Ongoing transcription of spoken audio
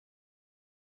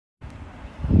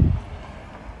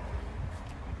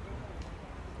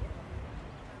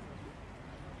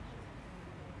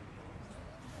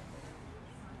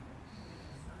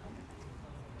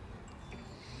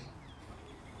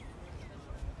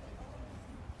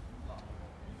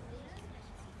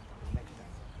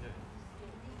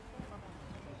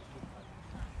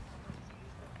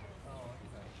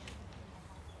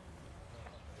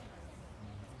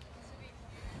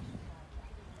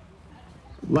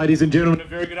Ladies and gentlemen, a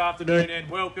very good afternoon and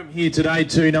welcome here today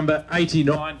to number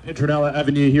 89 Petronella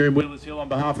Avenue here in Wheelers Hill on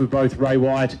behalf of both Ray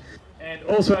White and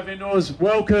also our vendors.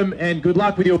 Welcome and good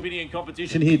luck with your bidding and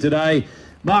competition here today.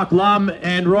 Marc Lum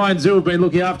and Ryan Zhu have been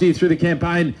looking after you through the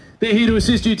campaign. They're here to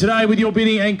assist you today with your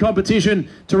bidding and competition,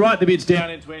 to write the bids down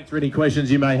and to answer any questions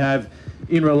you may have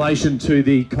in relation to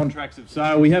the contracts of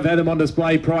sale. We have had them on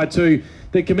display prior to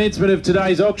the commencement of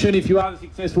today's auction. If you are the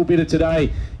successful bidder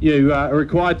today, you are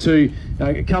required to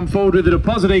come forward with a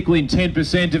deposit equaling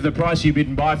 10% of the price you bid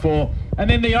and buy for. And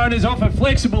then the owners offer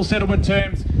flexible settlement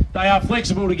terms. They are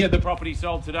flexible to get the property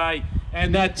sold today,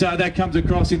 and that comes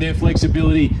across in their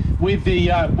flexibility. With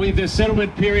the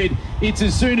settlement period, it's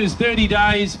as soon as 30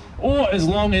 days or as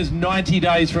long as 90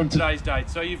 days from today's date.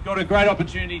 So you've got a great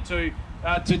opportunity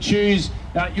to choose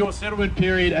your settlement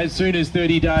period as soon as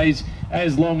 30 days,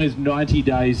 as long as 90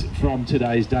 days from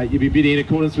today's date. You'll be bidding in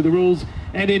accordance with the rules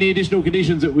and any additional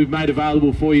conditions that we've made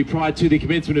available for you prior to the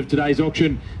commencement of today's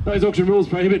auction. Those auction rules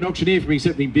prohibit an auctioneer from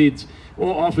accepting bids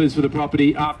or offers for the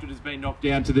property after it has been knocked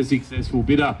down to the successful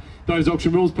bidder. Those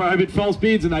auction rules prohibit false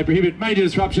bids, and they prohibit major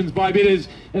disruptions by bidders,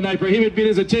 and they prohibit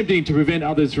bidders attempting to prevent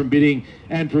others from bidding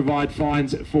and provide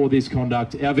fines for this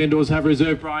conduct. Our vendors have a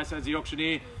reserve price. As the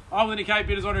auctioneer, I will indicate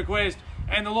bidders on request,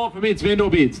 and the law permits vendor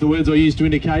bids. The words I use to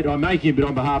indicate I'm making a bid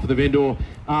on behalf of the vendor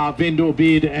are vendor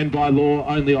bid, and by law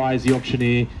only I as the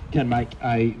auctioneer can make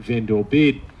a vendor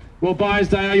bid. Well, buyers,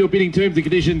 they are your bidding terms and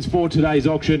conditions for today's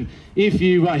auction. If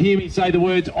you hear me say the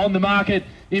words on the market,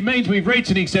 it means we've reached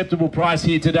an acceptable price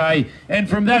here today, and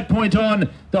from that point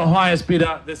on, the highest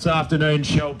bidder this afternoon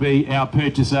shall be our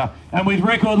purchaser. And with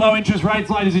record low interest rates,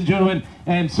 ladies and gentlemen,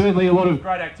 and certainly a lot of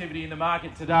great activity in the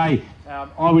market today,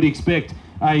 I would expect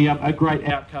a great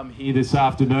outcome here this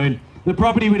afternoon. The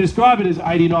property, we describe it as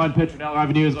 89 Petronella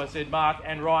Avenue. As I said, Mark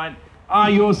and Ryan are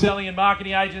your selling and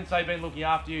marketing agents. They've been looking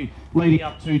after you leading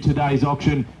up to today's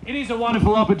auction. It is a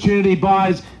wonderful opportunity,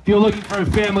 buyers. If you're looking for a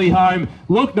family home,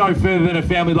 look no further than a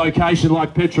family location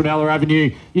like Petronella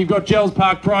Avenue. You've got Gels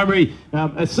Park Primary,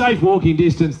 a safe walking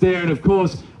distance there, and of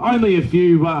course, only a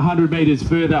few 100 metres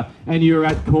further, and you're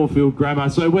at Caulfield Grammar.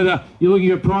 So whether you're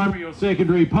looking at primary or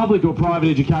secondary, public or private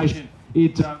education,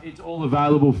 it's all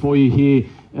available for you here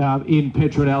in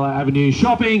Petronella Avenue.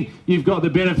 Shopping, you've got the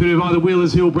benefit of either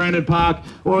Wheelers Hill, Brandon Park,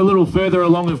 or a little further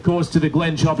along, of course, to the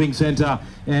Glen shopping centre,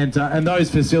 and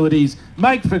those facilities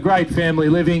make for great family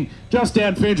living. Just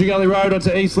down Ferntree Gully Road onto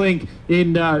Eastlink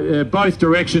in both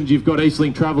directions, you've got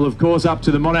Eastlink travel, of course, up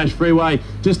to the Monash Freeway,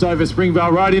 just over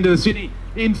Springvale Road into the city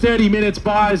in 30 minutes,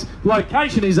 buyers.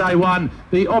 Location is A1.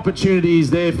 The opportunity is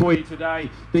there for you today.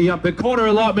 The corner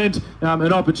allotment,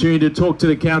 an opportunity to talk to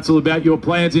the council about your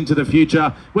plans into the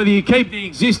future, whether you keep the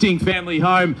existing family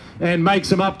home and make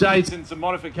some updates and some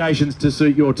modifications to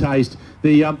suit your taste.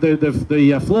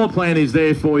 The floor plan is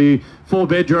there for you, 4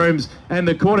 bedrooms and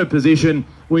the corner position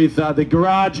with the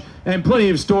garage and plenty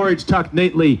of storage tucked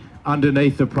neatly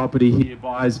underneath the property here,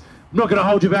 buyers. I'm not going to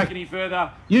hold you back any further.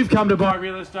 You've come to buy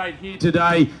real estate here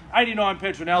today. 89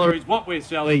 Petronella is what we're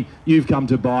selling. You've come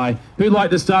to buy. Who'd like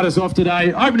to start us off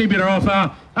today? Opening bidder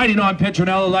offer. 89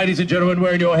 Petronella, ladies and gentlemen,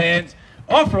 we're in your hands.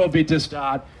 Offer or bid to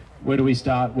start. Where do we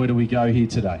start? Where do we go here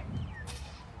today?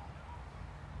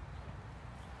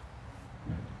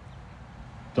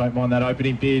 Don't mind that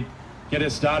opening bid. Get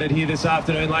us started here this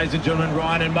afternoon, ladies and gentlemen.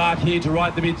 Ryan and Mark here to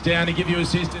write the bids down and give you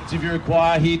assistance if you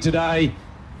require here today.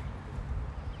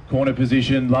 Corner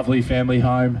position, lovely family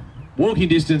home. Walking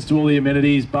distance to all the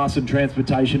amenities, bus and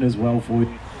transportation as well for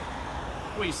you.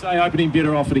 We say opening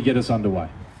bidder offer to get us underway.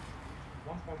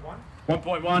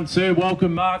 1.1, sir,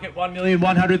 welcome Mark at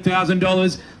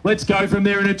 $1,100,000. Let's go from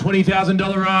there in a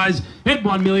 $20,000 rise. At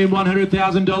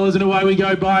 $1,100,000 and away we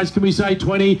go, buyers. Can we say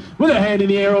 20 with a hand in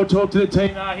the air or talk to the team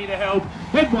here to help?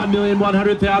 At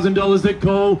 $1,100,000 that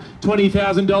call,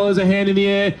 $20,000 a hand in the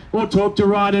air or talk to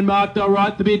Ryan and Mark. They'll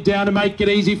write the bid down to make it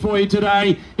easy for you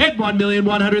today. At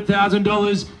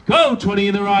 $1,100,000, call 20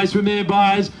 in the rise from there,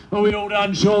 buyers. Are we all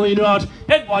done? Surely not.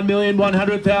 At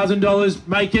 $1,100,000,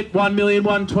 make it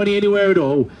 $1,120,000 anywhere at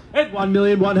all. At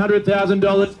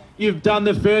 $1,100,000, you've done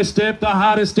the first step. The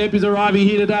hardest step is arriving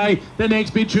here today. The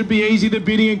next bid should be easy. The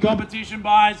bidding and competition,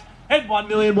 buyers. At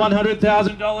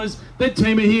 $1,100,000, the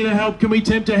team are here to help. Can we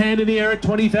tempt a hand in the air at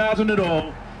 $20,000 at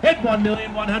all? At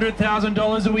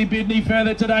 $1,100,000, are we bid any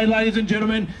further today, ladies and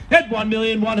gentlemen? At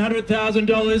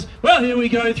 $1,100,000. Well, here we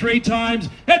go 3 times.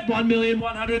 At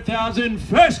 $1,100,000,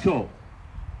 first call.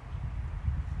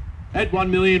 At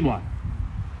 $1,100,000.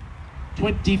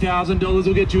 $20,000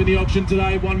 will get you in the auction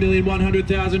today.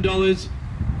 $1,100,000.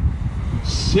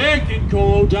 Second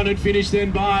call, done and finished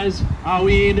then, buyers. Are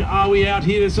we in? Are we out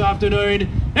here this afternoon?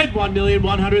 at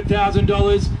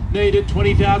 $1,100,000. Needed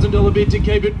 $20,000 bid to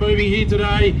keep it moving here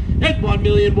today at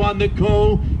 $1,000,001 the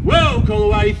call. Well,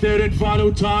 call away, third and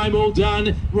final time, all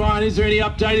done. Ryan, is there any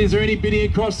update? Is there any bidding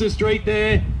across the street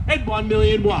there at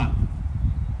 $1,000,001?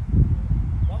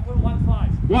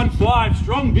 1.5,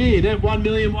 strong bid at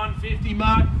 $1,150,000.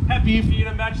 Mark, happy for you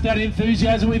to match that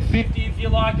enthusiasm with 50 if you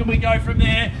like, and we go from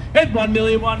there at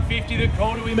 $1,150,000 the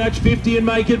call. Do we match 50 and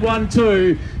make it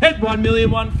 1-2? At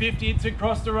 $1,150,000, it's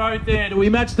across the road there. Do we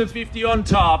match the 50 on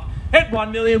top? At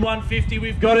 $1,150,000,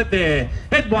 we've got it there.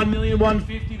 At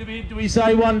 $1,150,000 the bid, do we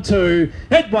say 1-2?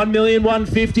 At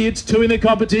 $1,150,000, it's 2 in the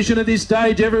competition at this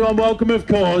stage. Everyone welcome, of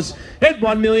course. At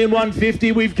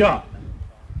 $1,150,000, we've got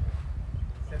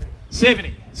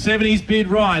 70. 70's bid,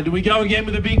 Ryan. Do we go again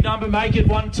with a big number? Make it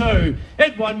 1-2.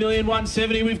 At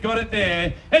 $1,170,000, we've got it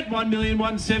there. At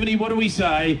 $1,170,000, what do we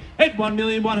say? At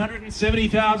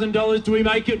 $1,170,000, do we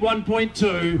make it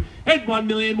 1.2? At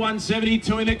 $1,170,000,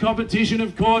 2 in the competition,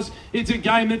 of course. It's a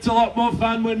game that's a lot more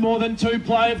fun when more than 2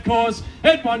 play, of course.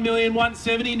 At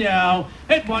 $1,170,000 now.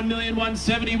 At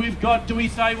 $1,170,000, we've got, do we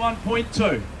say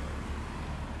 1.2?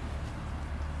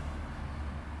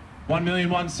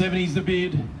 $1,170,000's the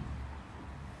bid.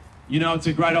 You know, it's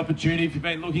a great opportunity if you've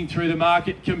been looking through the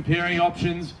market, comparing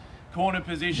options. Corner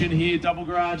position here, double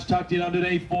garage tucked in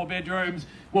underneath, 4 bedrooms,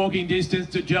 walking distance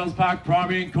to Gels Park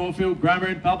Primary and Caulfield Grammar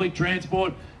and public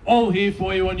transport, all here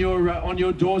for you on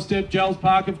your doorstep. Gels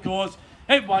Park, of course,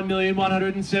 at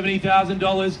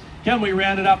 $1,170,000. Can we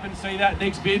round it up and see that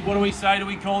next bid? What do we say? Do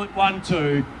we call it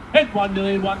 1-2? At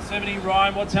 $1,170,000,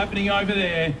 Ryan, what's happening over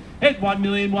there? At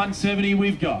 $1,170,000,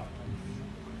 we've got.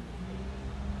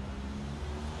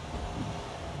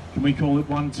 Can we call it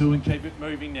 1-2 and keep it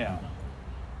moving now?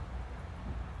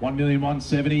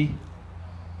 $1,170,000.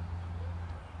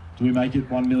 Do we make it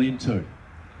 1,000,002?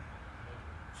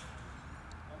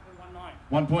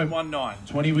 1.19.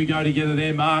 20 we go together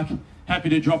there, Mark. Happy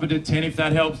to drop it to 10 if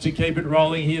that helps to keep it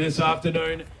rolling here this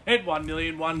afternoon. At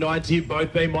 $1,190,000, you've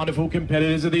both been wonderful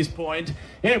competitors at this point.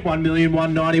 At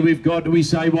 $1,190,000, we've got, do we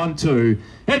say 1-2?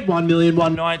 At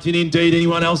 $1,190,000, and indeed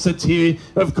anyone else that's here,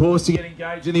 of course, to get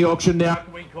engaged in the auction now,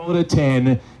 can we call it a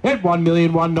 10? At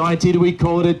 $1,190,000, do we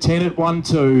call it a 10 at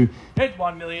 1-2? At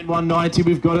 $1,190,000,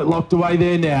 we've got it locked away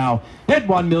there now. At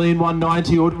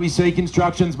 $1,190,000, or do we seek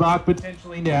instructions, Mark,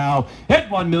 potentially now? At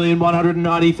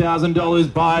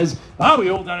 $1,190,000, buyers, are we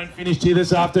all done and finished here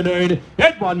this afternoon?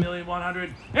 At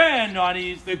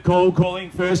 $1,190,000 is the call, calling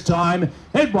first time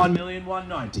at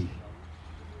 $1,190,000.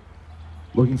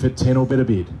 Looking for 10 or better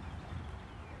bid.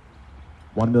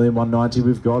 $1,190,000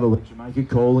 we've got. I'll let you make a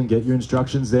call and get your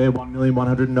instructions there.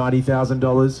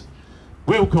 $1,190,000.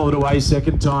 We'll call it away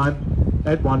second time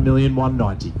at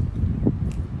 $1,190,000.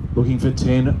 Looking for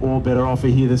 10 or better offer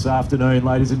here this afternoon,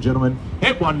 ladies and gentlemen,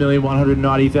 at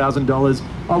 $1,190,000.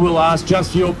 I will ask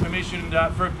just for your permission,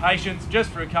 for patience,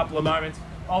 just for a couple of moments.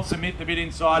 I'll submit the bid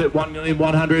inside at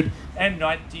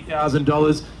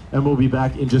 $1,190,000, and we'll be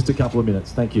back in just a couple of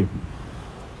minutes. Thank you.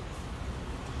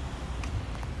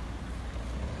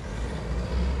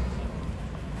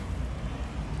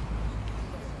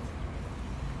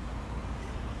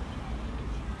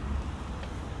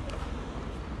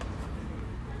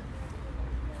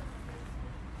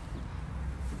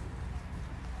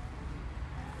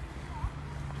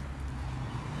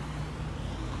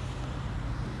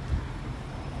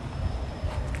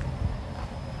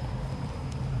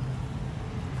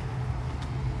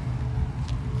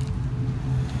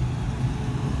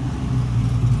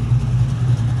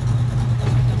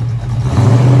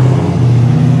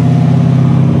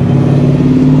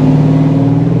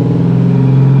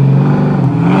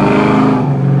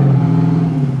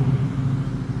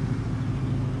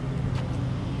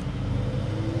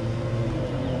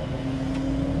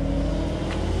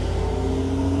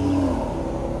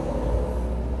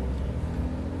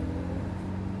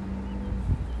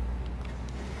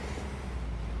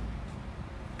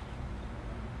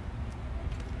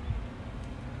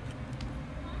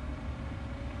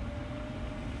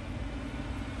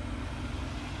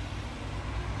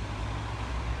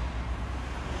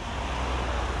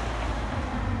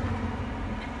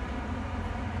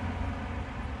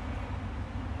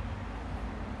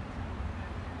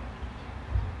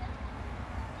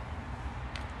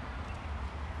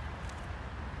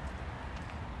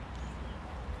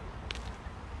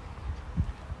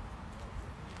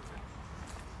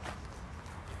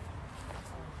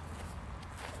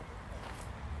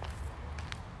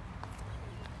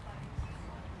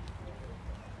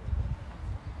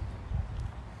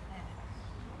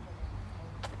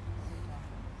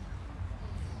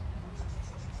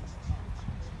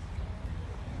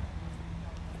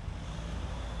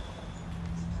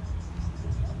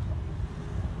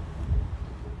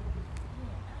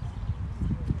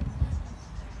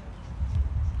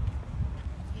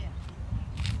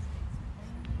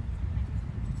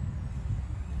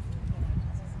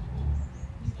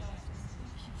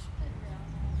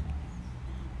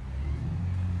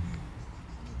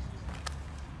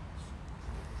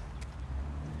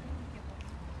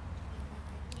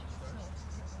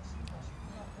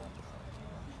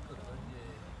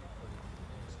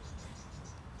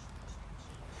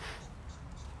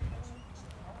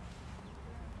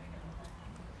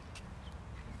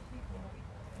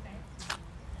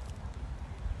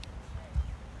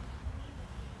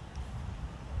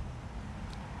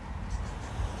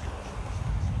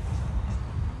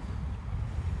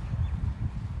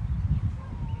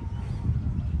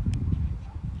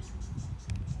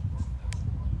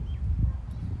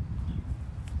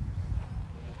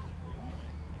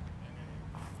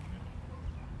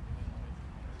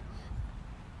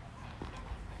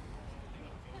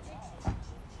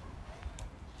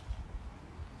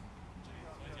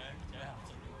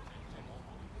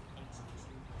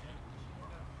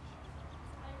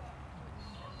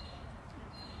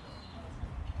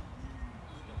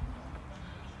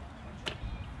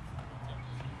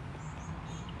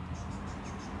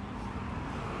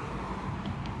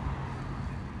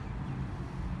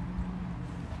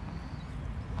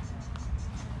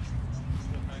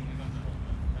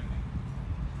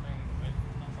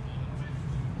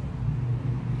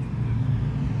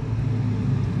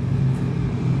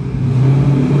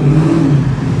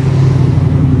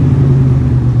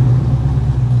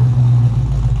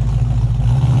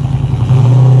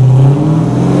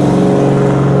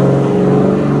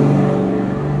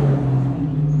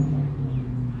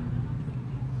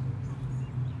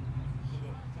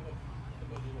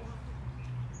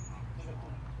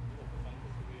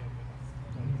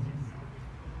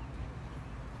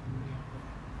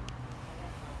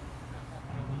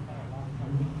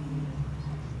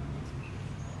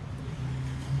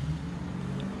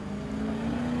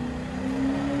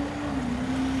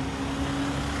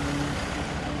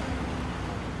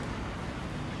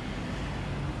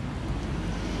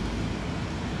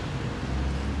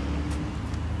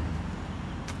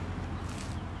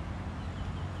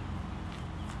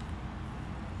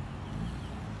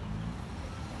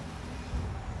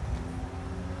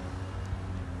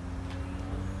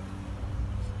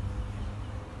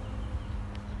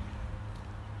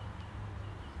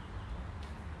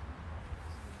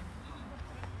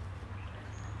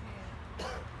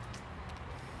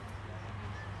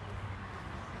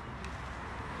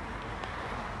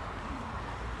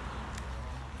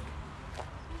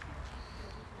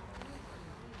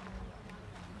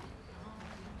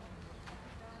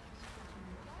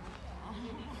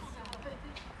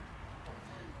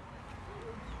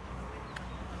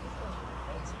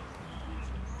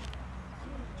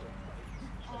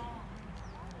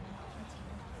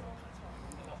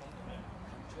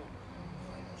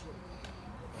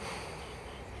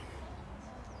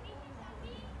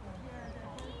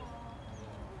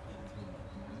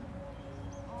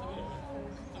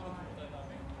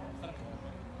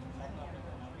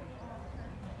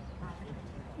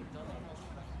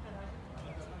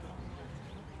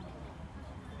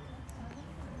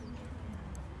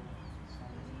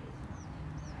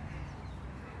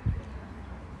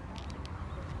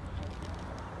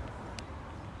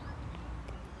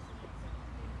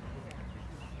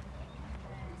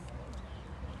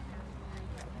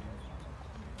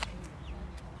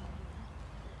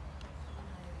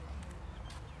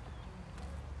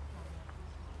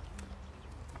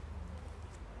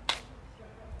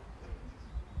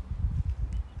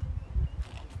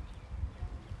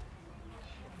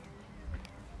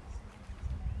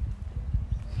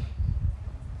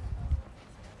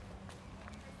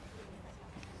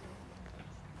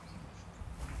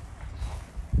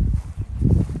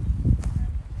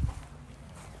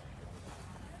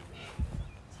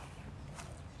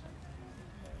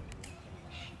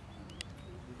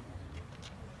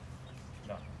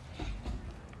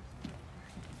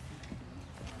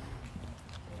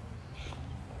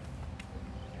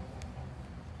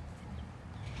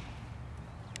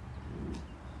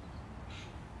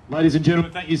 Ladies and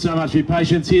gentlemen, thank you so much for your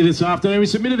patience here this afternoon. We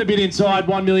submitted the bid inside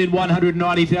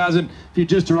 1,190,000. If you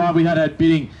just arrived, we had a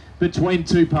bidding between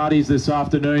two parties this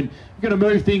afternoon. We're going to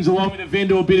move things along with a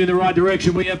vendor bid in the right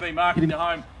direction. We have been marketing the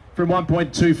home from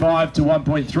 1.25 to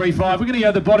 1.35. We're going to go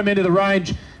at the bottom end of the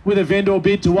range with a vendor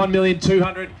bid to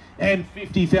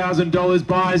 $1,250,000.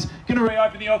 Buyers going to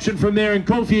reopen the auction from there and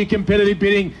call for your competitive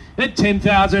bidding at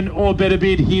 10,000 or better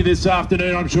bid here this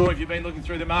afternoon. I'm sure if you've been looking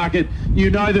through the market, you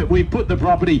know that we've put the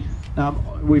property,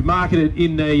 we've marketed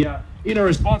in a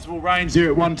responsible range there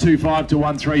at 125 to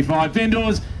 135.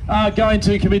 Vendors are going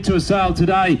to commit to a sale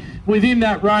today. Within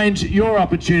that range, your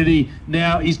opportunity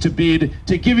now is to bid,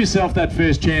 to give yourself that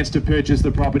first chance to purchase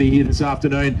the property here this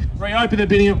afternoon. Reopen the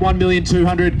bidding at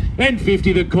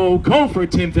 $1,250,000 the call for a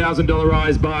 $10,000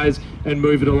 rise, buyers, and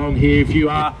move it along here. If you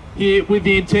are here with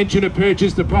the intention to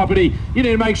purchase the property, you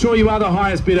need to make sure you are the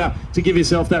highest bidder to give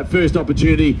yourself that first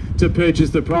opportunity to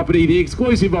purchase the property, the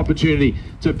exclusive opportunity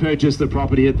to purchase the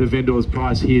property at the vendor's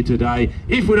price here today.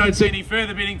 If we don't see any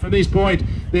further bidding from this point,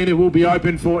 then it will be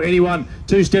open for anyone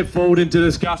to step forward and to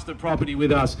discuss the property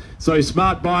with us. So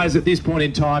smart buyers at this point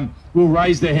in time will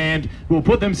raise their hand, will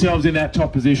put themselves in that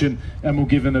top position, and will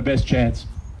give them the best chance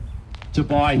to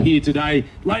buy here today.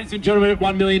 Ladies and gentlemen, at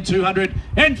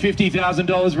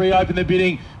 $1,250,000, reopen the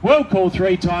bidding. We'll call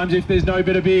 3 times. If there's no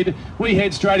better bid, we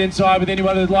head straight inside with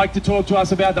anyone that'd like to talk to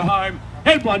us about the home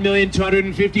at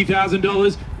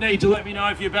 $1,250,000. Need to let me know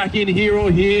if you're back in here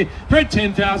or here for a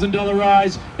 $10,000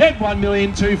 rise at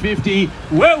 $1,250,000.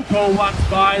 We'll call once,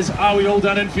 buyers. Are we all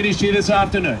done and finished here this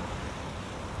afternoon?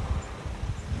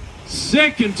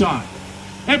 Second time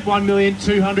at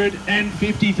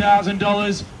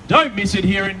 $1,250,000. Don't miss it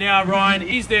here and now, Ryan.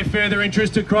 Is there further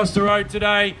interest across the road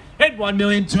today at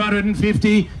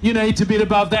 $1,250,000? You need to bid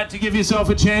above that to give yourself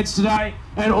a chance today.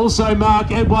 And also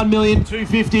Mark at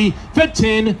 $1,250,000 for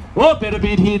 10 or better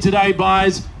bid here today,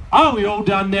 buyers. Are we all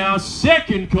done now?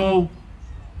 Second call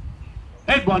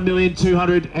at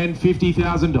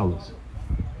 $1,250,000.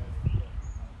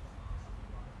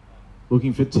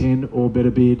 Looking for 10 or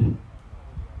better bid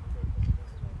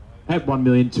at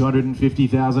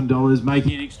 $1,250,000,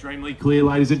 making it extremely clear,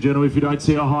 ladies and gentlemen, if you don't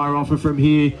see a higher offer from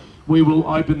here, we will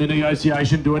open the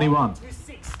negotiation to anyone.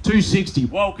 260.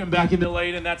 Welcome back in the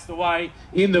lead, and that's the way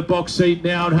in the box seat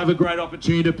now, and have a great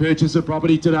opportunity to purchase a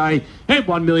property today at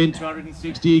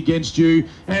 $1,260,000 against you,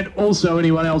 and also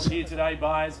anyone else here today,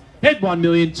 buyers, at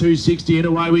 $1,260,000, and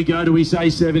away we go. Do we say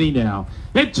 70 now?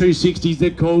 At 260's the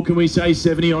call. Can we say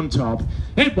 70 on top?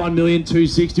 At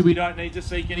 $1,260,000, we don't need to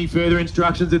seek any further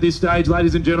instructions at this stage,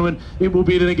 ladies and gentlemen. It will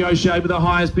be to negotiate with the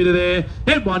highest bidder there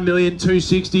at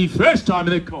 $1,260,000. First time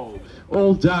in the call.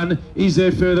 All done. Is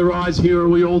there further rise here? Are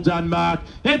we all done, Mark?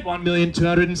 At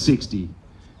 $1,260,000.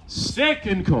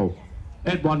 Second call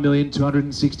at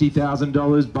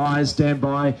 $1,260,000. Buyers stand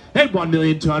by at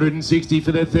 $1,260,000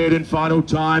 for the third and final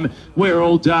time. We're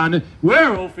all done.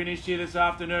 We're all finished here this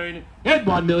afternoon at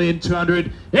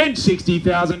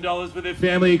 $1,260,000 with their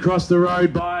family across the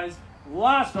road. Buyers,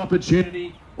 last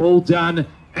opportunity. All done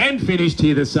and finished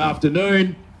here this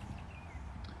afternoon.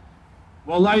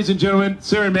 Well, ladies and gentlemen,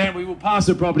 sir and ma'am, we will pass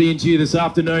the property into you this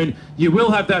afternoon. You will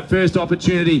have that first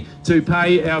opportunity to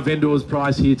pay our vendor's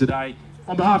price here today.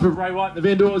 On behalf of Ray White and the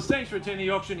vendors, thanks for attending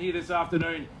the auction here this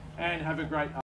afternoon, and have a great